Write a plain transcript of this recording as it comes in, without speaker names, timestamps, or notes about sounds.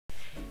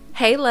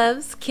Hey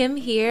loves, Kim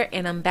here,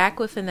 and I'm back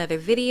with another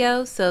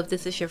video. So if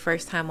this is your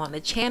first time on the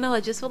channel, I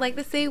just would like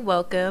to say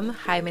welcome.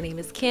 Hi, my name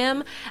is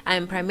Kim.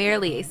 I'm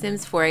primarily a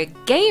Sims 4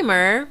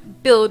 gamer,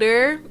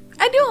 builder.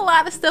 I do a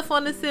lot of stuff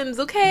on The Sims,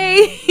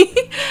 okay?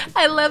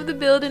 I love to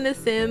build in The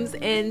Sims,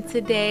 and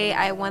today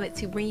I wanted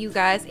to bring you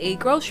guys a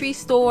grocery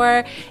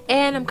store,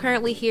 and I'm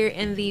currently here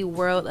in the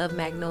world of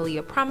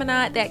Magnolia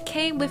Promenade that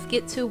came with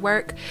Get to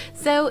Work.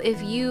 So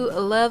if you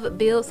love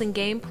builds and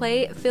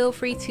gameplay, feel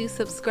free to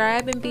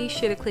subscribe and be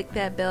sure to click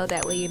that bell,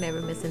 that way you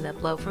never miss an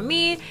upload from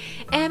me.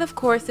 And of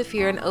course, if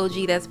you're an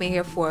OG that's been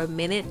here for a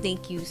minute,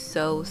 thank you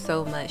so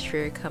much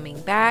for coming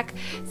back.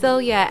 So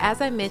yeah,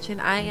 as I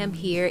mentioned, I am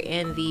here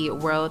in the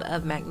world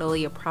of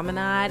Magnolia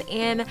Promenade,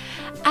 and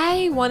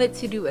I wanted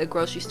to do a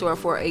grocery store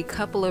for a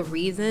couple of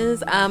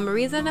reasons.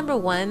 Reason number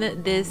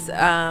one, this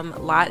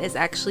lot is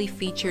actually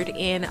featured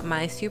in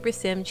my Super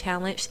Sim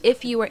challenge.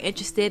 If you are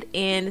interested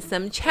in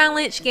some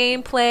challenge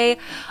gameplay,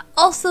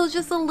 also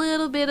just a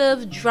little bit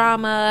of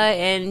drama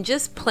and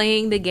just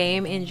playing the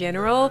game in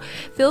general,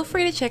 feel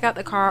free to check out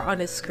the card on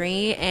the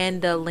screen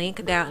and the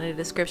link down in the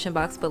description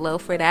box below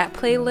for that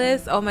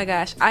playlist. Oh my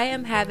gosh, I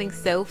am having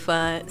so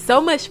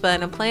much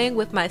fun. I'm playing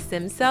with my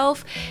Sim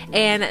self,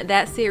 and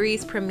that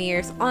series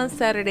premieres on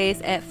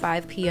Saturdays at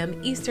 5 p.m.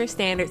 Eastern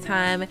Standard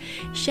Time.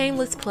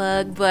 Shameless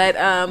plug, but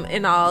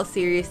in all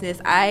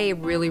seriousness, I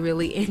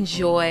really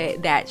enjoy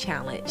that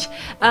challenge.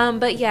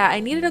 But yeah, I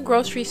needed a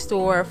grocery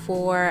store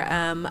for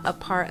a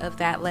part of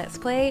that Let's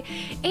Play,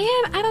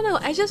 and I don't know,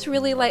 I just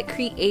really like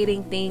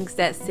creating things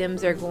that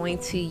Sims are going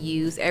to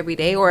use every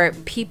day, or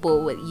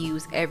people would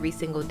use every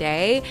single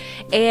day,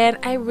 and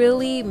I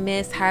really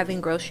miss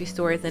having grocery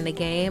stores in the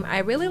game. I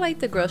really like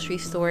the grocery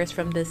stores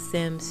from The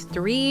Sims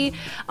 3.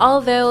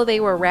 Although they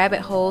were rabbit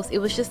holes, it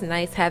was just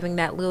nice having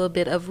that little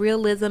bit of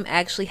realism,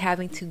 actually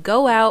having to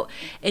go out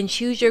and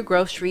choose your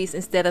groceries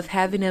instead of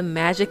having them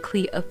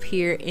magically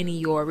appear in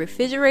your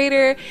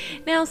refrigerator.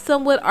 Now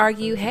some would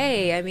argue,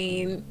 hey, I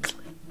mean,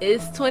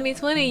 it's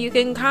 2020, you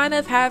can kind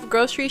of have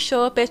groceries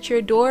show up at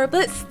your door,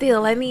 but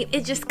still, I mean,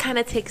 it just kind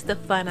of takes the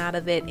fun out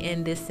of it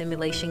in this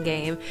simulation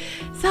game.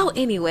 So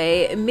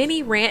anyway,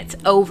 mini rant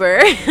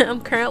over.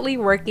 I'm currently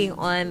working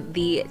on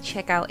the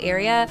checkout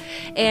area,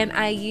 and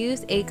I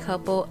used a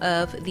couple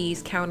of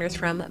these counters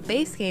from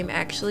base game.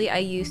 Actually, I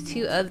used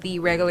 2 of the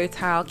regular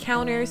tile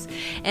counters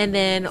and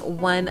then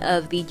 1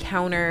 of the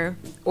counter,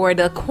 or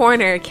the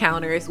corner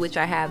counters, which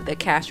I have the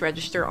cash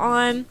register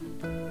on.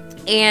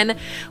 And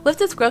with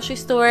this grocery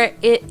store,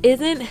 it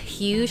isn't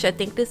huge. I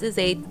think this is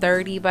a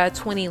 30 by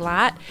 20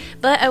 lot,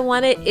 but I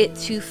wanted it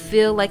to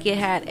feel like it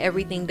had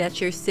everything that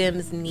your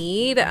Sims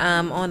need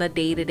on a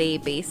day-to-day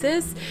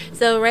basis.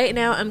 So right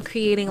now I'm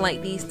creating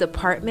like these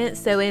departments.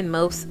 So in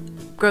most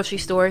grocery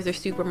stores or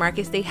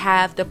supermarkets, they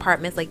have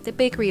departments like the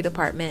bakery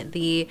department,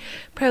 the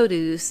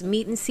produce,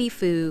 meat and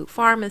seafood,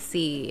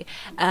 pharmacy,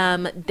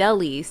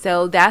 deli.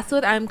 So that's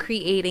what I'm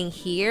creating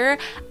here.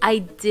 I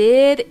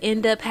did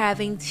end up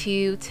having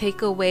to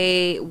take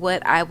away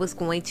what I was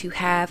going to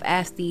have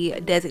as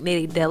the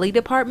designated deli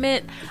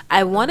department.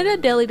 I wanted a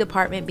deli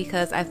department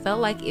because I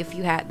felt like if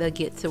you had the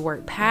Get to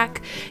Work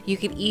pack, you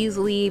could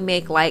easily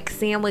make like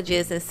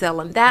sandwiches and sell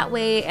them that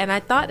way, and I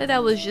thought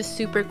that was just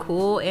super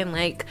cool and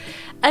like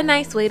a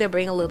nice way to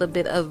bring a little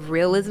bit of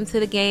realism to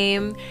the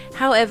game.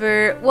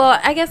 However, well,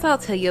 I guess I'll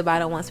tell you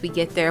about it once we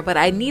get there, but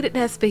I needed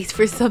that space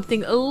for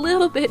something a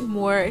little bit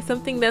more,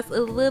 something that's a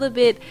little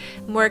bit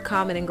more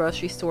common in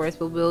grocery stores,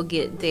 but we'll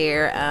get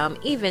there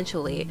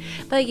eventually.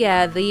 But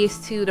yeah, these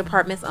 2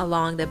 departments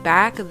along the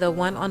back, the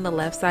one on the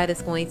left side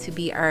is going to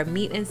be our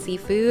meat and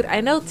seafood.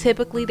 I know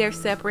typically they're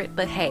separate,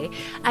 but hey,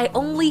 I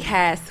only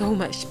had so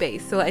much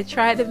space, so I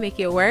tried to make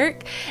it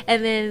work.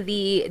 And then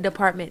the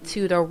department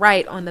to the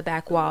right on the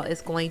back wall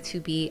is going to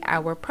be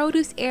our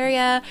produce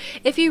area.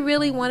 If you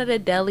really wanted a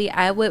deli,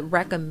 I would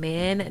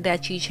recommend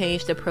that you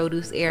change the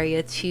produce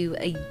area to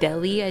a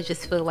deli. I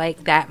just feel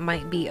like that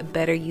might be a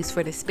better use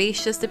for the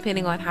space, just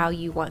depending on how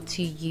you want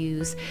to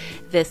use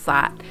this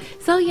lot.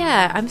 So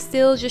yeah, I'm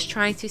still just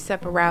trying to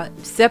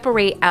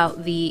separate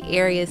out the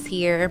areas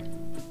here,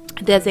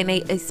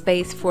 designate a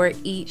space for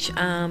each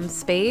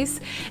space,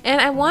 and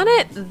I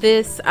wanted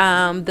this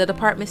the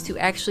departments to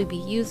actually be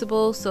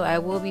usable, so I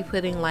will be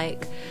putting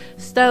like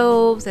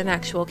stoves and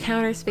actual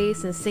counter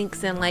space and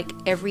sinks in like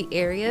every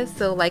area.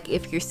 So like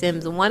if your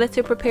Sims wanted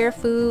to prepare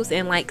foods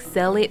and like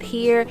sell it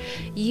here,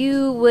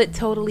 you would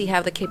totally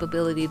have the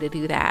capability to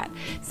do that.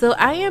 So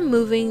I am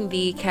moving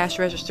the cash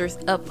registers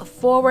up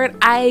forward.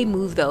 I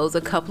moved those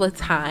a couple of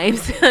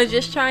times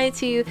just trying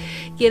to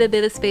get a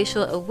bit of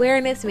spatial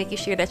awareness, making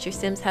sure that your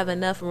Sims have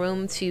enough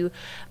room to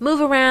move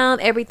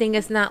around. Everything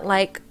is not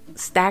like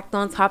stacked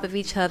on top of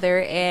each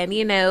other, and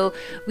you know,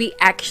 we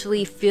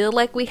actually feel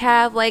like we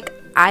have like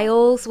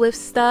aisles with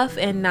stuff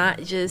and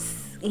not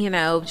just you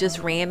know, just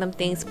random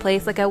things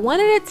placed. Like I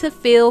wanted it to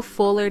feel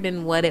fuller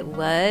than what it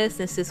was,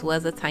 since this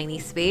was a tiny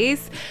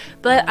space.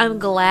 But I'm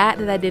glad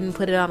that I didn't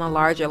put it on a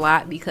larger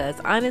lot, because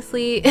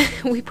honestly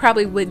we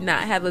probably would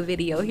not have a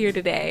video here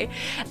today.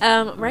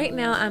 Right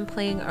now I'm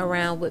playing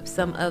around with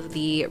some of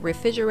the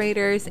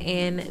refrigerators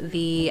and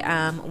the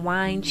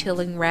wine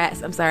chilling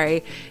racks, I'm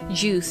sorry,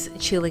 juice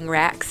chilling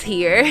racks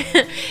here.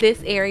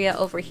 This area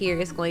over here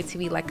is going to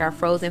be like our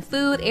frozen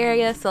food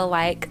area, so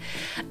like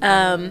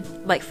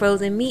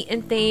frozen meat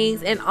and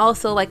things, and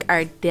also like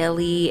our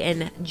deli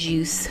and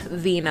juice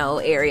vino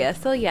area.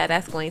 So yeah,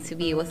 that's going to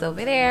be what's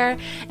over there.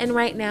 And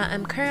right now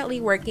I'm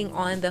currently working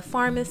on the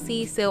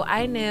pharmacy. So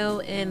I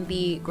know in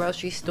the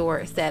grocery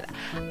stores that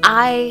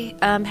I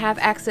have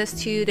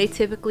access to, they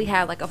typically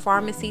have like a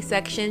pharmacy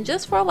section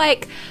just for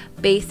like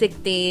basic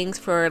things,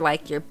 for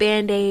like your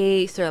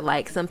band-aids, or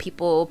like some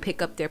people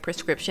pick up their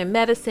prescription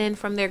medicine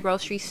from their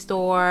grocery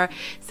store.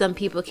 Some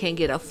people can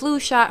get a flu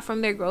shot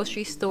from their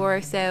grocery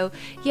store. So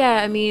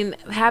yeah, I mean,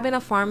 having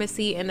a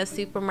pharmacy in a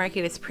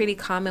supermarket is pretty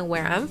common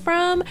where I'm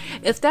from.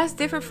 If that's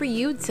different for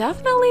you,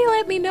 definitely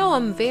let me know.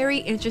 I'm very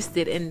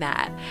interested in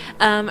that.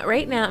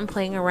 Right now I'm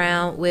playing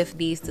around with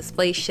these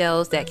display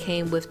shelves that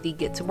came with the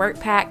Get to Work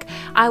pack.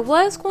 I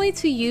was going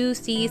to use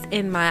these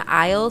in my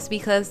aisles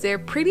because they're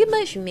pretty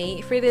much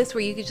made for this,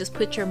 where you could just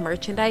put your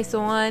merchandise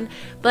on,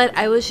 but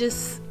I don't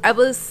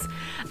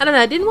know,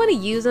 I didn't want to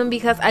use them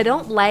because I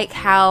don't like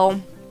how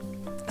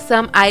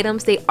some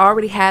items, they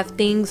already have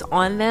things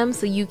on them,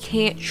 so you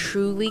can't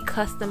truly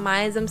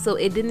customize them. So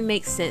it didn't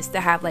make sense to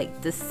have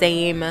like the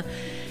same,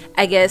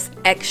 I guess,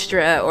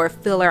 extra or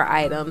filler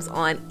items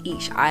on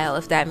each aisle,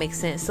 if that makes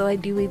sense. So I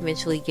do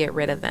eventually get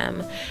rid of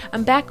them.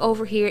 I'm back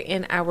over here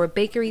in our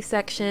bakery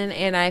section,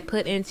 and I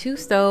put in 2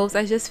 stoves.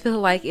 I just feel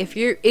like if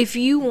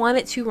you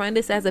wanted to run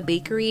this as a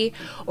bakery,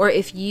 or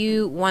if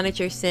you wanted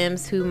your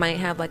Sims who might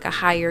have like a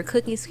higher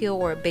cooking skill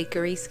or a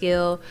bakery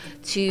skill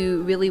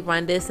to really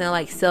run this and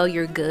like sell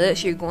your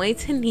goods, you're going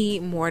to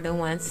need more than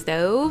 1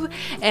 stove.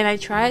 And I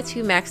try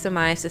to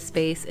maximize the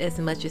space as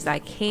much as I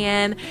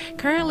can.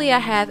 Currently I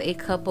have a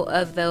couple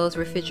of those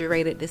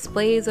refrigerated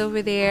displays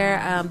over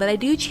there, but I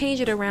do change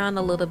it around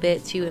a little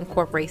bit to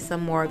incorporate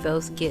some more of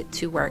those Get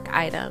to Work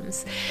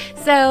items.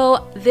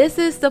 So this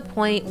is the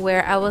point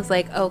where I was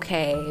like,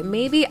 okay,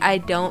 maybe I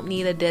don't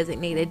need a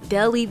designated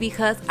deli,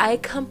 because I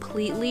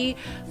completely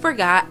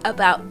forgot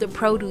about the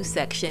produce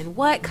section.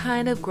 What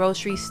kind of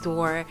grocery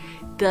store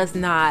does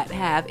not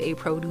have a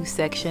produce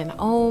section?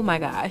 Oh my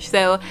gosh.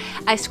 So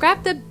I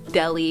scrapped the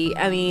deli,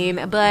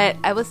 but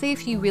I would say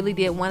if you really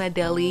did want a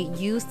deli,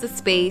 use the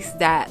space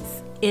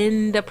that's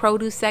in the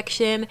produce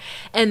section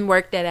and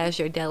work that as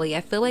your deli. I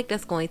feel like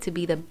that's going to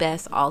be the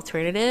best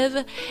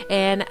alternative.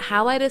 And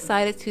how I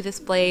decided to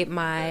display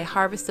my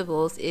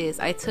harvestables is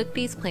I took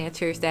these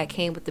planters that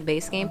came with the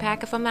base game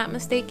pack, if I'm not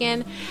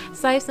mistaken,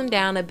 sliced them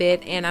down a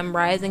bit, and I'm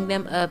rising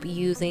them up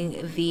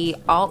using the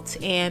Alt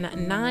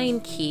and 9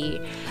 key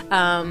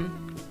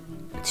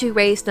to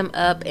raise them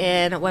up.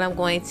 And what I'm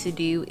going to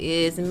do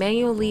is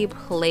manually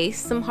place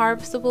some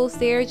harvestables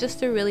there just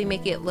to really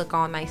make it look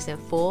all nice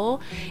and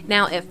full.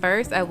 Now at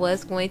first I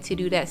was going to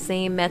do that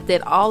same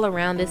method all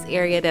around this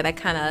area that I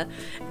kind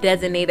of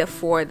designated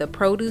for the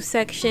produce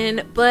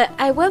section, but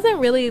I wasn't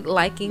really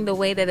liking the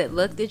way that it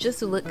looked. It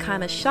just looked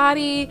kind of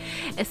shoddy,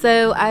 and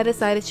so I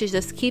decided to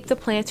just keep the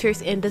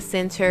planters in the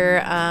center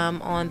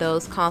on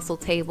those console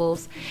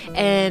tables.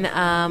 And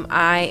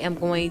I am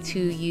going to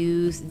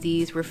use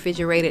these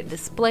refrigerated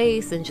displays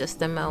in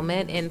just a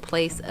moment in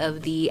place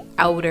of the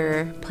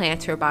outer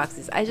planter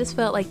boxes. I just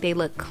felt like they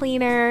look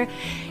cleaner.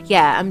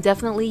 Yeah, I'm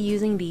definitely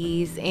using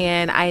these,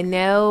 and I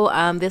know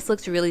this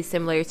looks really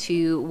similar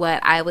to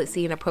what I would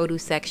see in a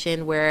produce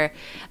section, where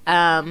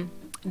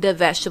the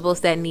vegetables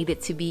that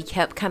needed to be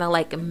kept kind of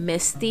like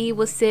misty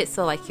would sit.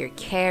 So like your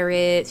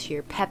carrots,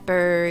 your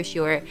peppers,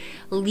 your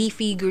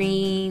leafy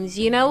greens,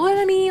 you know what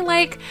I mean?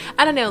 Like,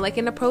 I don't know, like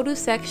in the produce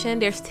section,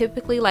 there's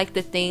typically like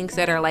the things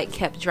that are like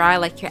kept dry,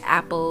 like your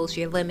apples,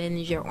 your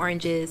lemons, your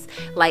oranges,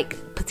 like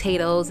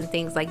potatoes and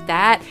things like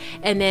that.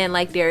 And then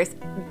like there's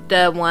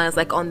the ones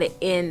like on the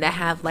end that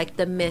have like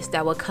the mist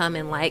that will come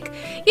and like,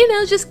 you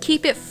know, just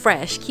keep it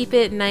fresh, keep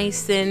it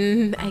nice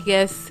and I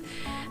guess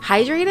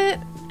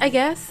hydrated. I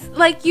guess,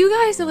 like, you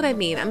guys know what I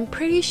mean. I'm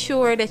pretty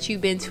sure that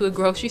you've been to a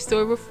grocery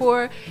store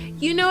before.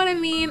 You know what I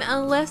mean?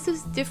 Unless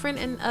it's different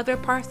in other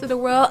parts of the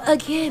world.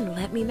 Again,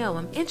 let me know.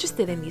 I'm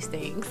interested in these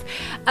things.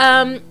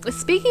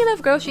 Speaking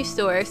of grocery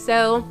stores,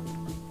 so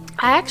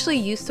I actually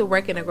used to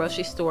work in a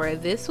grocery store.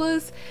 This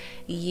was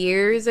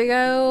years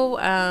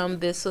ago.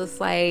 This was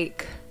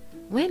like,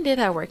 when did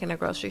I work in a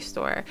grocery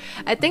store?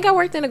 I think I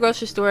worked in a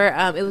grocery store.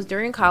 It was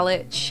during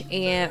college,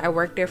 and I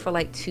worked there for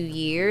like 2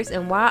 years.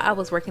 And while I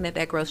was working at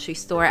that grocery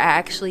store, I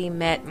actually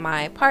met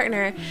my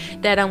partner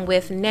that I'm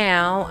with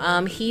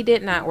now. He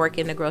did not work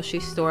in the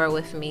grocery store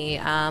with me,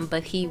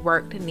 but he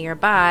worked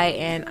nearby,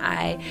 and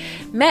I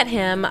met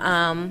him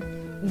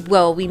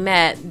well, we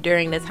met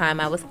during the time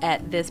I was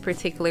at this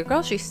particular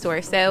grocery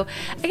store. So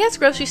I guess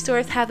grocery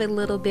stores have a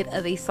little bit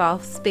of a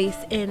soft space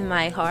in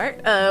my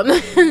heart.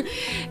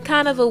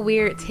 Kind of a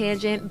weird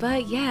tangent,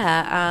 but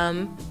yeah,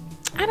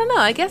 I don't know.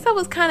 I guess I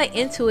was kind of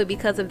into it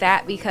because of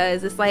that,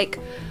 because it's like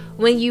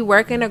when you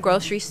work in a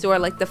grocery store,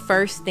 like the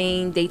first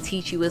thing they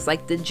teach you is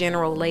like the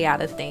general layout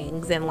of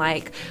things and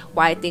like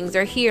why things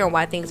are here and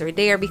why things are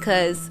there,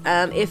 because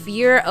if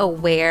you're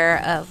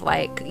aware of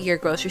like your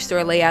grocery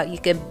store layout, you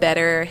can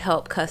better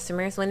help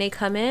customers when they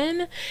come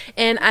in.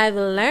 And I've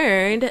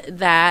learned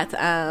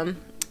that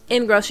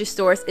in grocery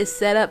stores it's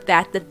set up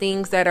that the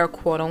things that are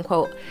quote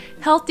unquote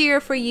healthier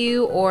for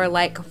you, or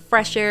like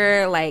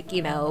fresher, like,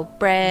 you know,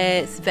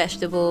 breads,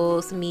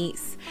 vegetables,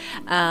 meats,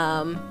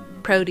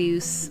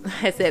 produce,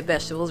 I said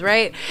vegetables,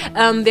 right?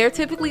 They're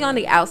typically on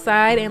the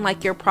outside, and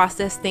like your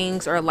processed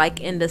things are like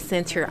in the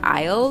center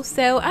aisle.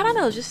 So I don't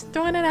know, just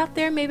throwing it out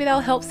there, maybe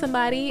that'll help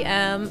somebody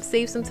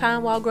save some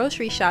time while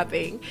grocery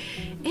shopping.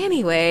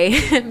 Anyway,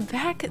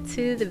 back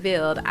to the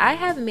build. I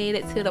have made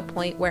it to the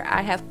point where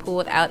I have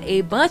pulled out a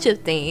bunch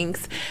of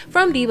things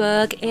from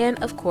debug, and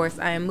of course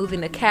I am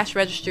moving the cash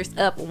registers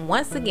up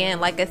once again.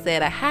 Like I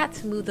said, I had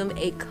to move them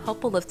a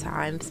couple of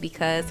times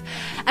because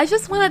I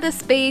just wanted the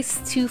space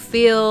to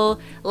feel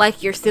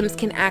like your Sims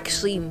can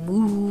actually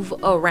move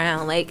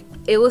around. Like,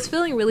 it was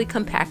feeling really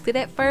compacted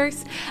at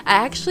first.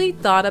 I actually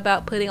thought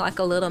about putting like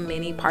a little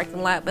mini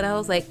parking lot, but I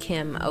was like,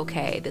 Kim,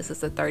 okay, this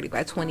is a 30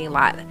 by 20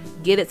 lot.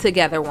 Get it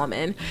together,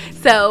 woman.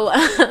 So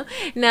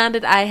now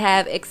that I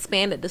have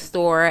expanded the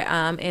store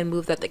and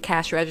moved up the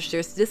cash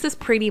registers, this is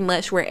pretty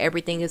much where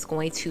everything is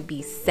going to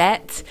be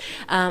set.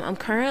 I'm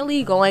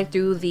currently going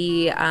through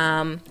the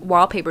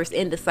wallpapers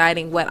and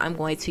deciding what I'm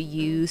going to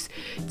use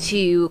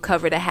to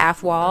cover the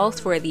half walls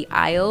for the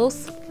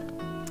aisles.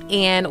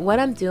 And what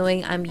I'm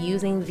doing, I'm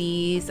using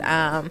these,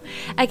 I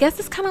guess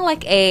it's kind of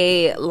like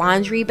a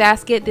laundry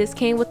basket. This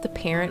came with the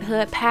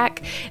Parenthood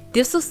pack.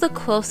 This was the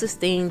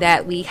closest thing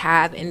that we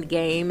have in the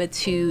game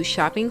to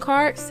shopping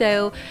cart.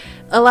 So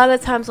a lot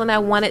of times when I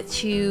want it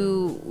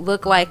to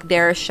look like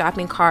they're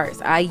shopping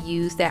carts, I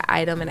use that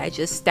item and I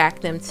just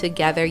stack them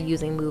together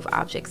using move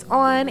objects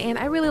on, and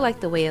I really like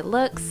the way it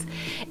looks.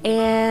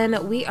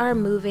 And we are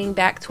moving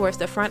back towards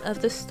the front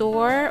of the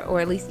store,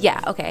 or at least,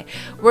 yeah, okay,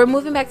 we're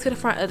moving back to the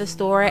front of the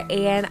store,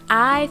 and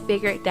I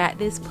figured that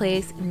this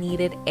place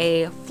needed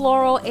a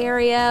floral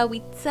area.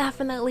 We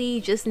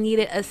definitely just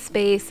needed a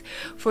space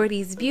for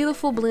these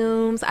beautiful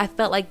blooms. I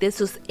felt like this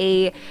was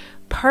a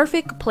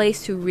perfect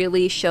place to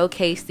really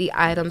showcase the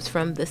items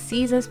from the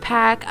seasons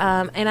pack,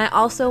 and I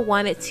also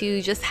wanted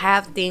to just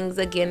have things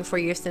again for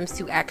your Sims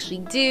to actually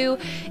do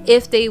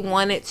if they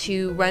wanted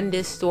to run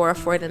this store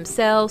for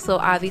themselves. So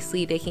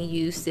obviously they can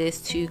use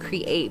this to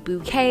create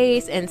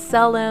bouquets and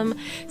sell them.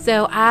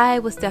 So I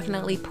was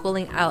definitely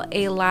pulling out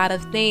a lot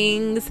of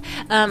things.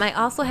 I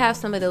also have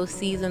some of those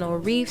seasonal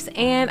wreaths,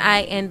 and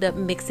I end up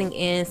mixing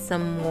in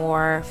some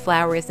more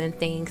flowers and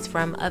things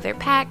from other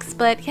packs.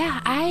 But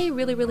yeah, I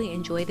really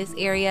enjoy this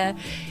area.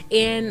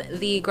 In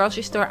the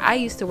grocery store I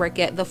used to work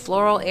at, the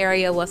floral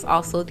area was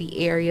also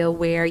the area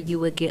where you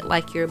would get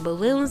like your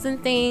balloons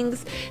and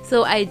things.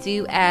 So I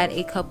do add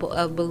a couple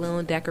of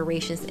balloon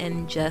decorations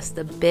in just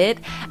a bit.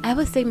 I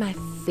would say my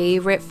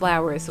favorite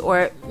flowers,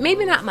 or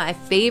maybe not my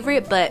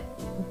favorite, but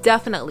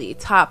definitely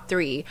top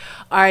 3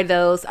 are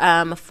those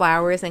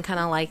flowers and kind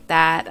of like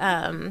that,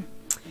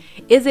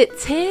 is it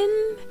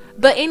 10?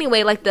 But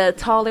anyway, like the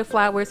taller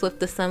flowers with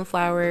the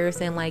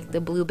sunflowers and like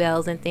the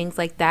bluebells and things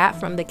like that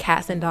from the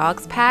cats and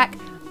dogs pack.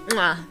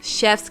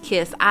 Chef's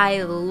kiss.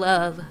 I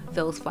love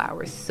those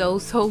flowers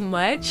so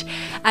much.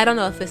 I don't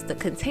know if it's the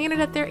container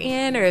that they're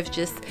in, or if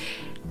just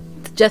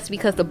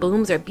because the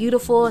blooms are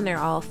beautiful and they're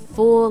all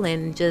full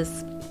and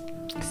just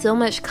so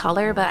much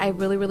color, but I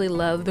really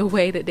love the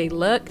way that they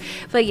look.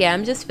 But yeah,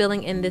 I'm just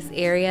filling in this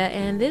area,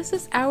 and this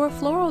is our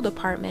floral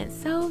department.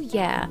 So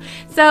yeah,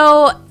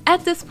 so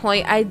at this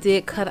point I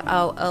did cut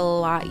out a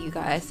lot, you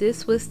guys.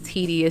 This was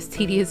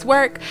tedious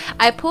work.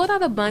 I pulled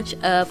out a bunch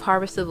of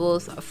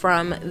harvestables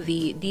from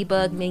the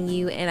debug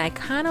menu, and I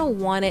kind of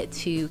wanted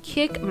to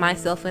kick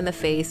myself in the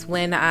face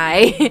when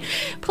I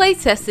play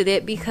tested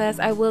it, because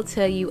I will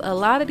tell you, a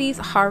lot of these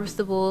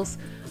harvestables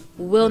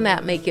will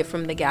not make it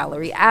from the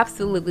gallery.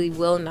 Absolutely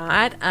will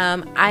not.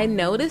 I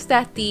noticed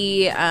that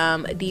the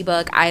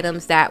debug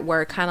items that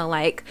were kind of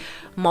like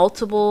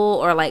multiple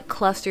or like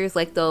clusters,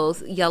 like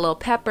those yellow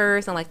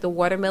peppers and like the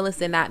watermelons,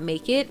 did not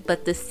make it,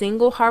 but the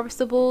single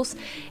harvestables,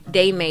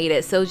 they made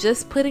it. So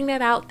just putting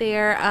that out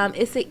there,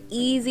 it's an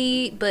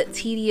easy but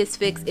tedious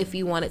fix if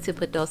you wanted to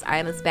put those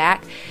items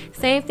back.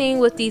 Same thing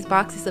with these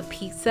boxes of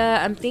pizza.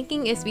 I'm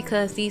thinking it's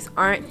because these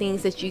aren't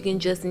things that you can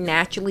just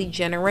naturally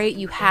generate.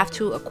 You have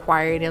to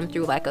acquire them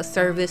through like a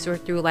service or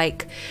through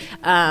like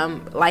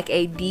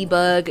a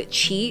debug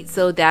cheat.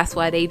 So that's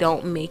why they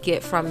don't make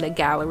it from the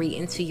gallery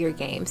into your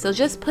game. So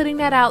just putting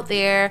that out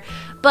there.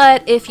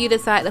 But if you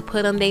decide to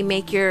put them, they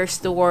make your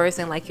stores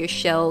and like your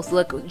shelves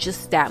look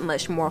just that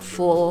much more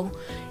full,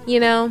 you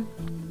know.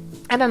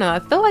 I don't know, I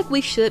feel like we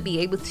should be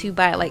able to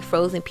buy like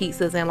frozen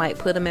pizzas and like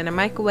put them in a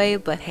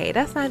microwave, but hey,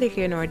 that's neither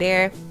here nor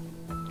there.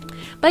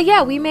 But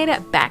yeah, we made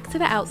it back to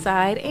the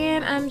outside,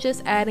 and I'm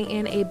just adding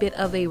in a bit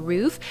of a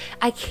roof.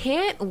 I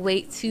can't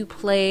wait to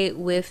play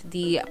with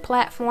the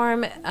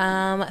platform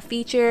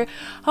feature.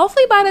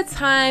 Hopefully by the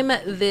time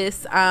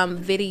this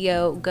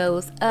video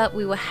goes up,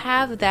 we will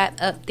have that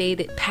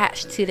updated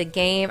patch to the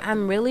game.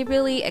 I'm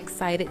really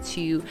excited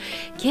to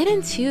get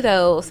into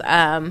those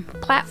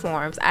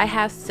platforms. I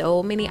have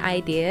so many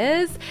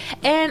ideas,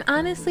 and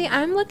honestly,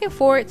 I'm looking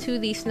forward to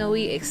the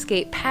Snowy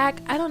Escape pack.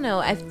 I don't know,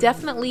 I've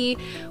definitely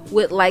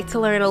would like to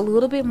learn a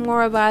little bit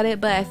more about it,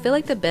 but I feel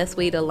like the best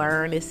way to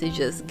learn is to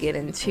just get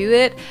into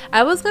it.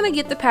 I was gonna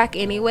get the pack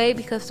anyway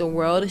because the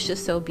world is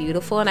just so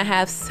beautiful, and I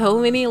have so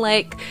many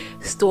like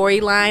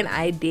storyline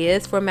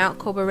ideas for Mount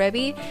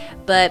Kobarebi,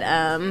 but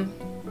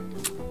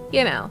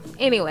you know,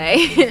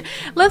 anyway,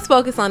 let's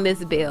focus on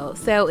this build.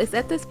 So it's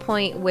at this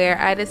point where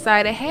I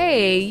decided,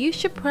 hey, you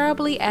should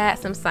probably add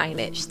some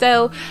signage.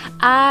 So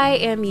I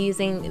am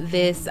using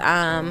this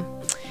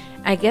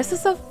I guess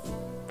it's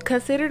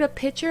considered a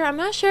picture. I'm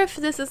not sure if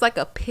this is like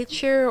a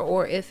picture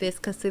or if it's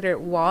considered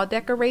wall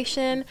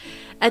decoration.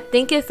 I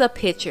think it's a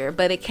picture,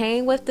 but it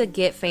came with the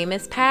Get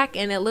Famous pack,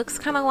 and it looks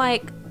kind of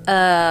like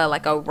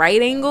a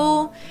right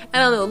angle. I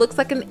don't know, it looks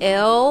like an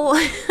L.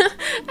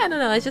 I don't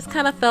know, it just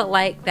kind of felt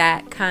like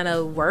that kind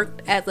of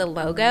worked as a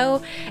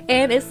logo,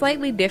 and it's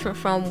slightly different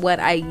from what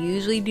I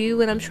usually do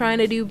when I'm trying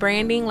to do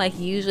branding. Like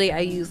usually I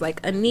use like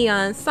a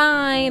neon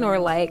sign or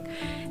like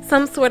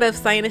some sort of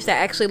signage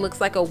that actually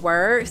looks like a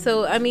word.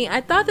 So I mean,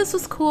 I thought this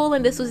was cool,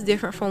 and this was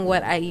different from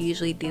what I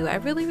usually do. I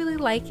really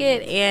like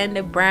it, and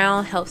the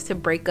brown helps to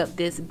break up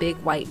this big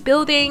white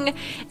building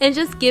and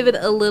just give it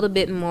a little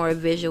bit more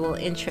visual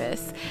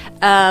interest.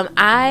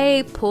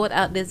 I pulled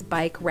out this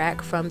bike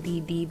rack from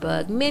the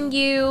debug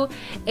menu,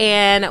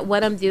 and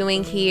what I'm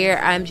doing here,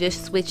 I'm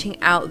just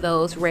switching out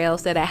those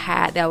rails that I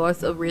had that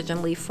was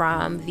originally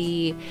from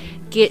the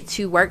Get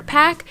to Work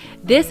pack.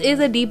 This is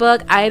a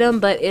debug item,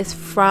 but it's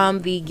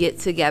from the Get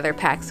Together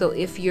pack, so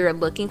if you're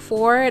looking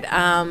for it,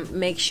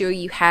 make sure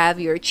you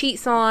have your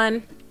cheats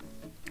on,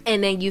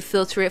 and then you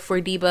filter it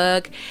for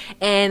debug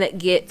and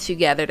Get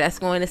Together. That's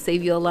going to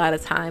save you a lot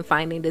of time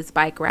finding this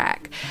bike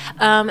rack.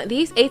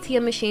 These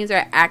ATM machines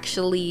are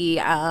actually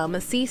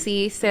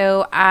CC,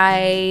 so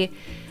I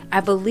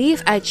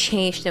believe I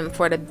changed them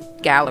for the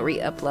gallery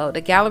upload.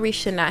 The gallery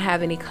should not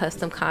have any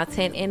custom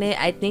content in it.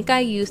 I think I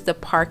used the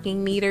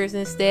parking meters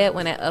instead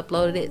when I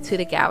uploaded it to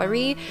the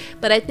gallery,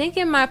 but I think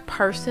in my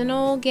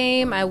personal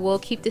game I will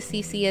keep the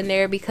CC in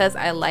there because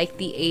I like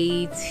the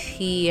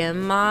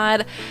ATM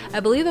mod.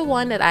 I believe the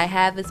one that I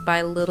have is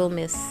by Little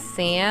Miss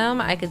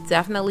Sam. I could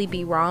definitely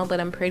be wrong,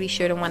 but I'm pretty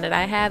sure the one that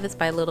I have is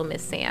by Little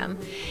Miss Sam.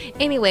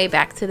 Anyway,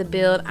 back to the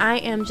build. I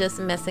am just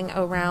messing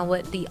around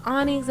with the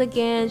awnings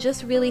again,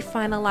 just really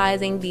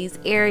finalizing these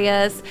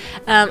areas.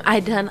 I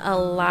done a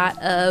lot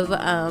of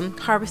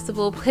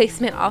harvestable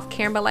placement off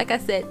camera. Like I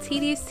said,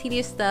 tedious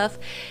stuff,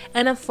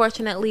 and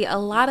unfortunately a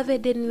lot of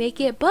it didn't make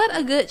it, but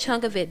a good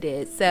chunk of it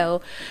did.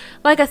 So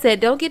like I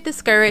said, don't get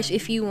discouraged.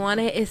 If you want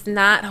it, it's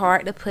not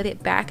hard to put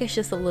it back, it's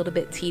just a little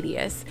bit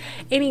tedious.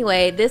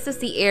 Anyway, this is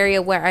the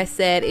area where I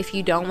said if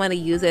you don't want to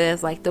use it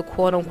as like the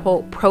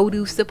quote-unquote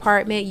produce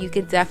department, you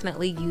could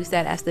definitely use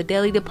that as the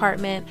deli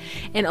department,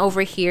 and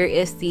over here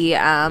is the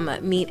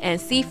meat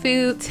and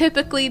seafood.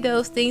 Typically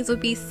those things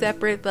would be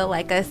separate, but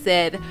like I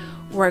said,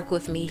 work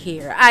with me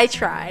here. I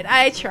tried.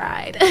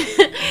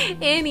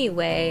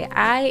 Anyway,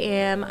 I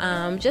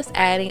am just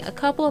adding a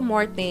couple of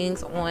more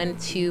things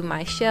onto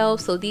my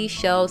shelves. So these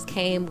shelves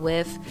came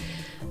with,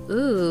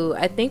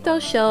 I think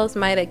those shelves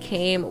might have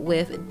came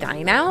with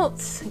dine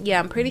outs. Yeah,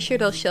 I'm pretty sure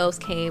those shelves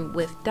came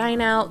with dine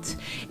outs.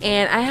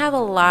 And I have a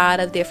lot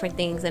of different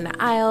things in the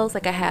aisles.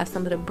 Like I have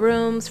some of the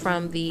brooms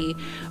from the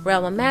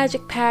Realm of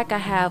Magic pack. I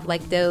have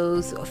like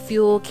those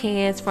fuel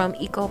cans from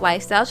Eco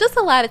Lifestyle. Just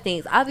a lot of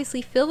things.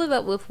 Obviously fill it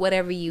up with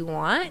whatever you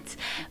want,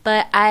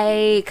 but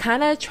I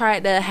kind of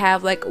tried to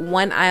have like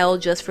one aisle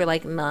just for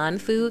like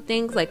non-food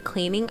things, like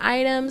cleaning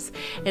items,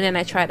 and then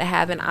I tried to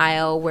have an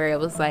aisle where it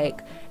was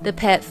like the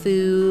pet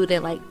food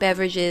and like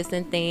beverages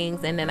and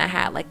things, and then I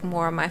had like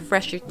more of my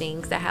fresher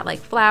things that had like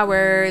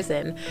flowers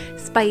and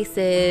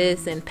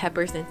spices and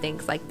peppers and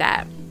things like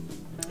that.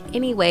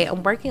 Anyway,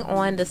 I'm working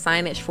on the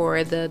signage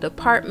for the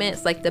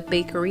departments, like the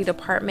bakery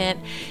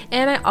department,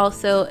 and I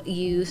also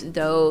use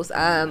those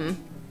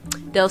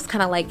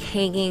kind of like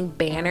hanging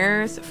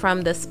banners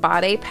from the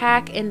Spa Day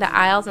pack in the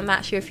aisles. I'm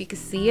not sure if you can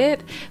see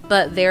it,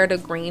 but they're the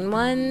green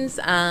ones.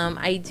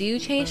 I do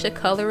change the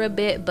color a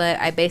bit, but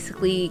I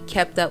basically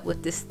kept up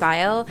with the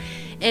style.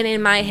 and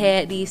in my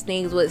head these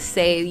things would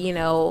say, you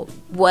know,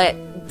 what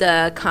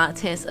the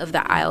contents of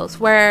the aisles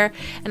were.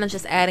 And I'm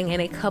just adding in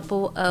a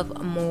couple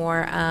of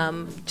more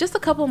just a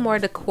couple more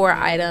decor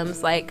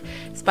items like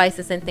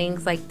spices and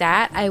things like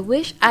that. I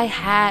wish I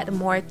had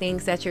more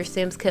things that your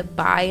Sims could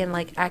buy and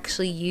like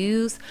actually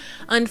use.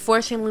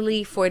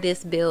 Unfortunately, for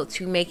this build,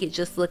 to make it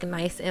just look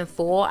nice and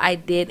full, I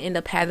did end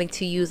up having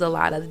to use a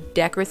lot of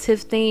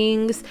decorative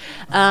things,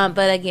 but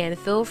again,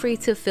 feel free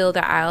to fill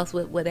the aisles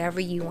with whatever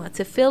you want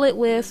to fill it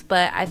with.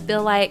 But I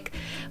feel like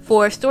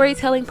for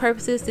storytelling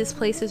purposes, this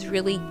place is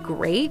really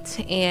great,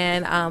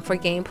 and for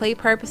gameplay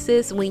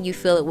purposes, when you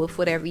fill it with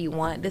whatever you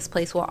want, this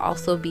place will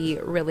also be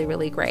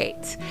really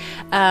great.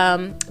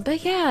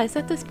 But yeah, it's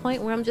at this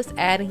point where I'm just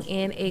adding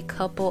in a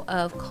couple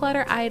of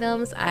clutter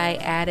items. I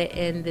added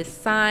in this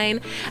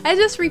sign. I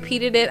just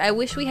repeated it. I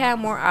wish we had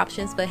more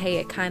options, but hey,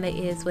 it kind of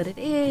is what it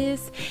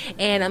is.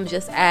 And I'm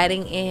just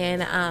adding in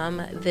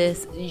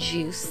this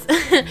juice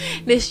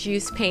this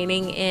juice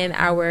painting in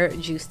our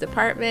juice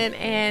department.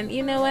 And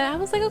you know what, I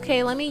was like,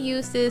 okay, let me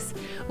use this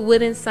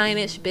wooden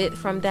signage bit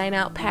from Dine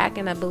Out Pack,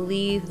 and I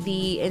believe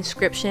the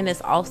inscription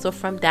is also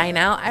from Dine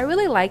Out. I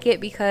really like it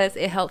because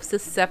it helps to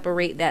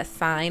separate that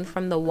sign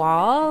from the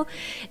wall.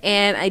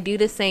 And I do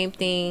the same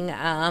thing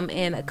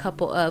in a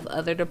couple of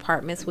other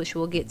departments, which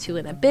we'll get to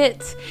in a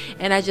bit.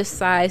 And I just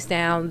sized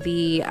down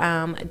the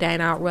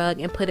Dine Out rug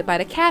and put it by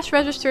the cash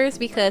registers,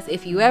 because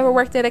if you ever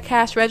worked at a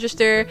cash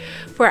register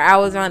for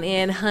hours on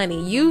end,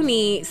 honey, you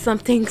need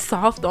something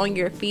soft on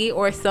your feet,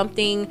 or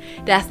something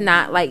that's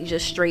not like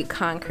just straight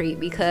concrete,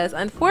 because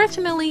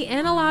unfortunately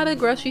in a lot of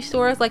grocery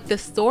stores, like the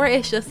store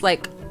is just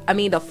like, I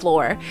mean, the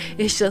floor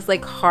is just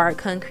like hard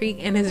concrete,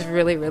 and it's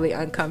really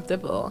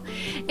uncomfortable.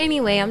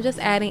 Anyway, I'm just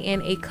adding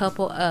in a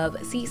couple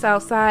of seats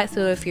outside,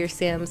 so if your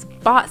Sims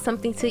bought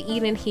something to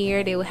eat in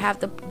here, they would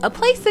have a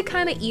place to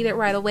kind of eat it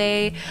right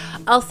away.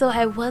 Also,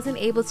 I wasn't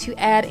able to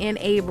add in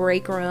a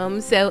break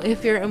room, so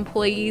if your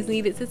employees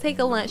needed to take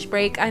a lunch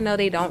break, I know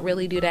they don't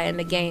really do that in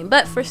the game,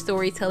 but for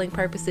storytelling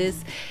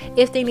purposes,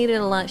 if they needed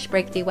a lunch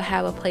break, they would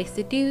have a place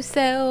to do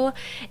so.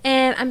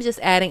 And I'm just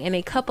adding in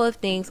a couple of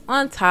things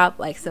on top,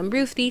 like some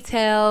roof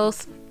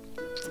details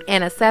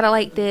and a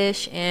satellite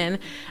dish. And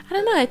I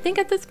don't know, I think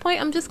at this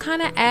point I'm just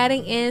kind of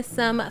adding in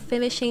some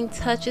finishing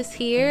touches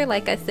here.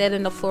 Like I said,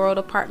 in the floral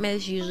department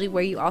is usually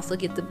where you also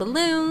get the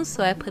balloons,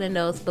 so I put in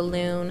those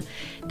balloon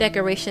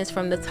decorations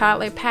from the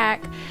toddler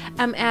pack.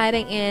 I'm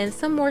adding in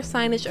some more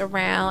signage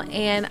around,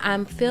 and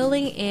I'm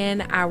filling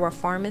in our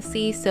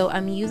pharmacy. So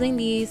I'm using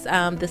these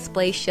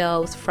display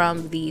shelves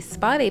from the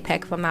Spa Day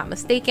pack, if I'm not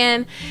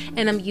mistaken,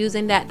 and I'm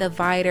using that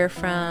divider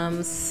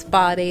from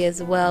Spa Day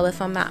as well,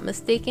 if I'm not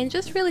mistaken,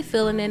 just really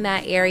filling in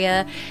that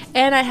area.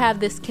 And I have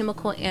this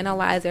chemical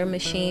analyzer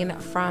machine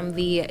from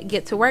the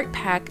Get to Work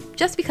pack,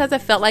 just because I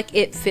felt like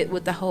it fit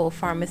with the whole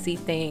pharmacy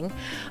thing.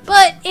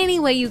 But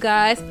anyway, you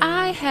guys,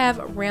 I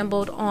have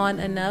rambled on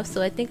enough,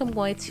 so I think I'm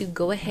going to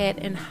go ahead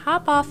and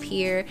hop off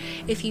here.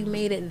 If you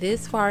made it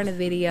this far in the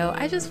video,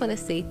 I just want to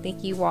say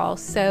thank you all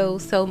so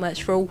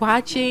much for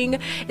watching.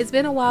 It's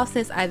been a while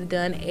since I've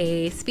done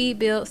a speed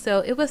build, so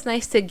it was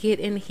nice to get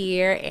in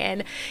here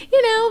and,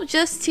 you know,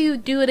 just to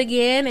do it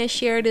again and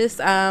share this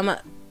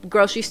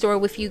grocery store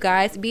with you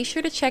guys. Be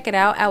sure to check it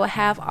out. I will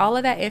have all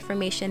of that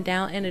information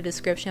down in the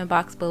description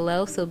box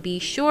below, so be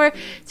sure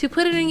to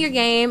put it in your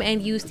game and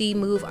use the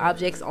move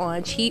objects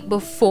on cheap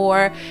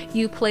before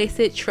you place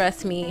it.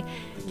 Trust me,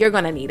 you're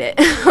gonna need it.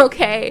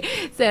 Okay,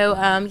 so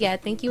yeah,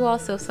 thank you all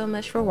so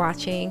much for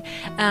watching.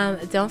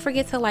 Don't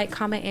forget to like,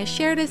 comment, and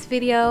share this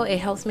video. It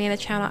helps me and the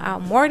channel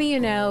out more than you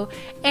know.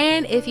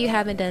 And if you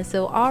haven't done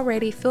so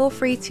already, feel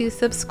free to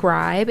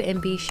subscribe and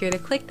be sure to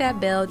click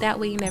that bell, that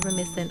way you never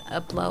miss an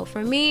upload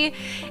from me.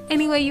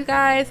 Anyway, you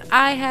guys,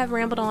 I have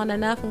rambled on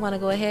enough. I'm gonna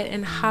go ahead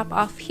and hop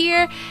off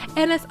here,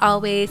 and as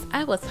always,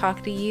 I will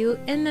talk to you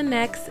in the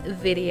next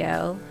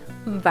video.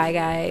 Bye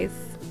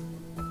guys.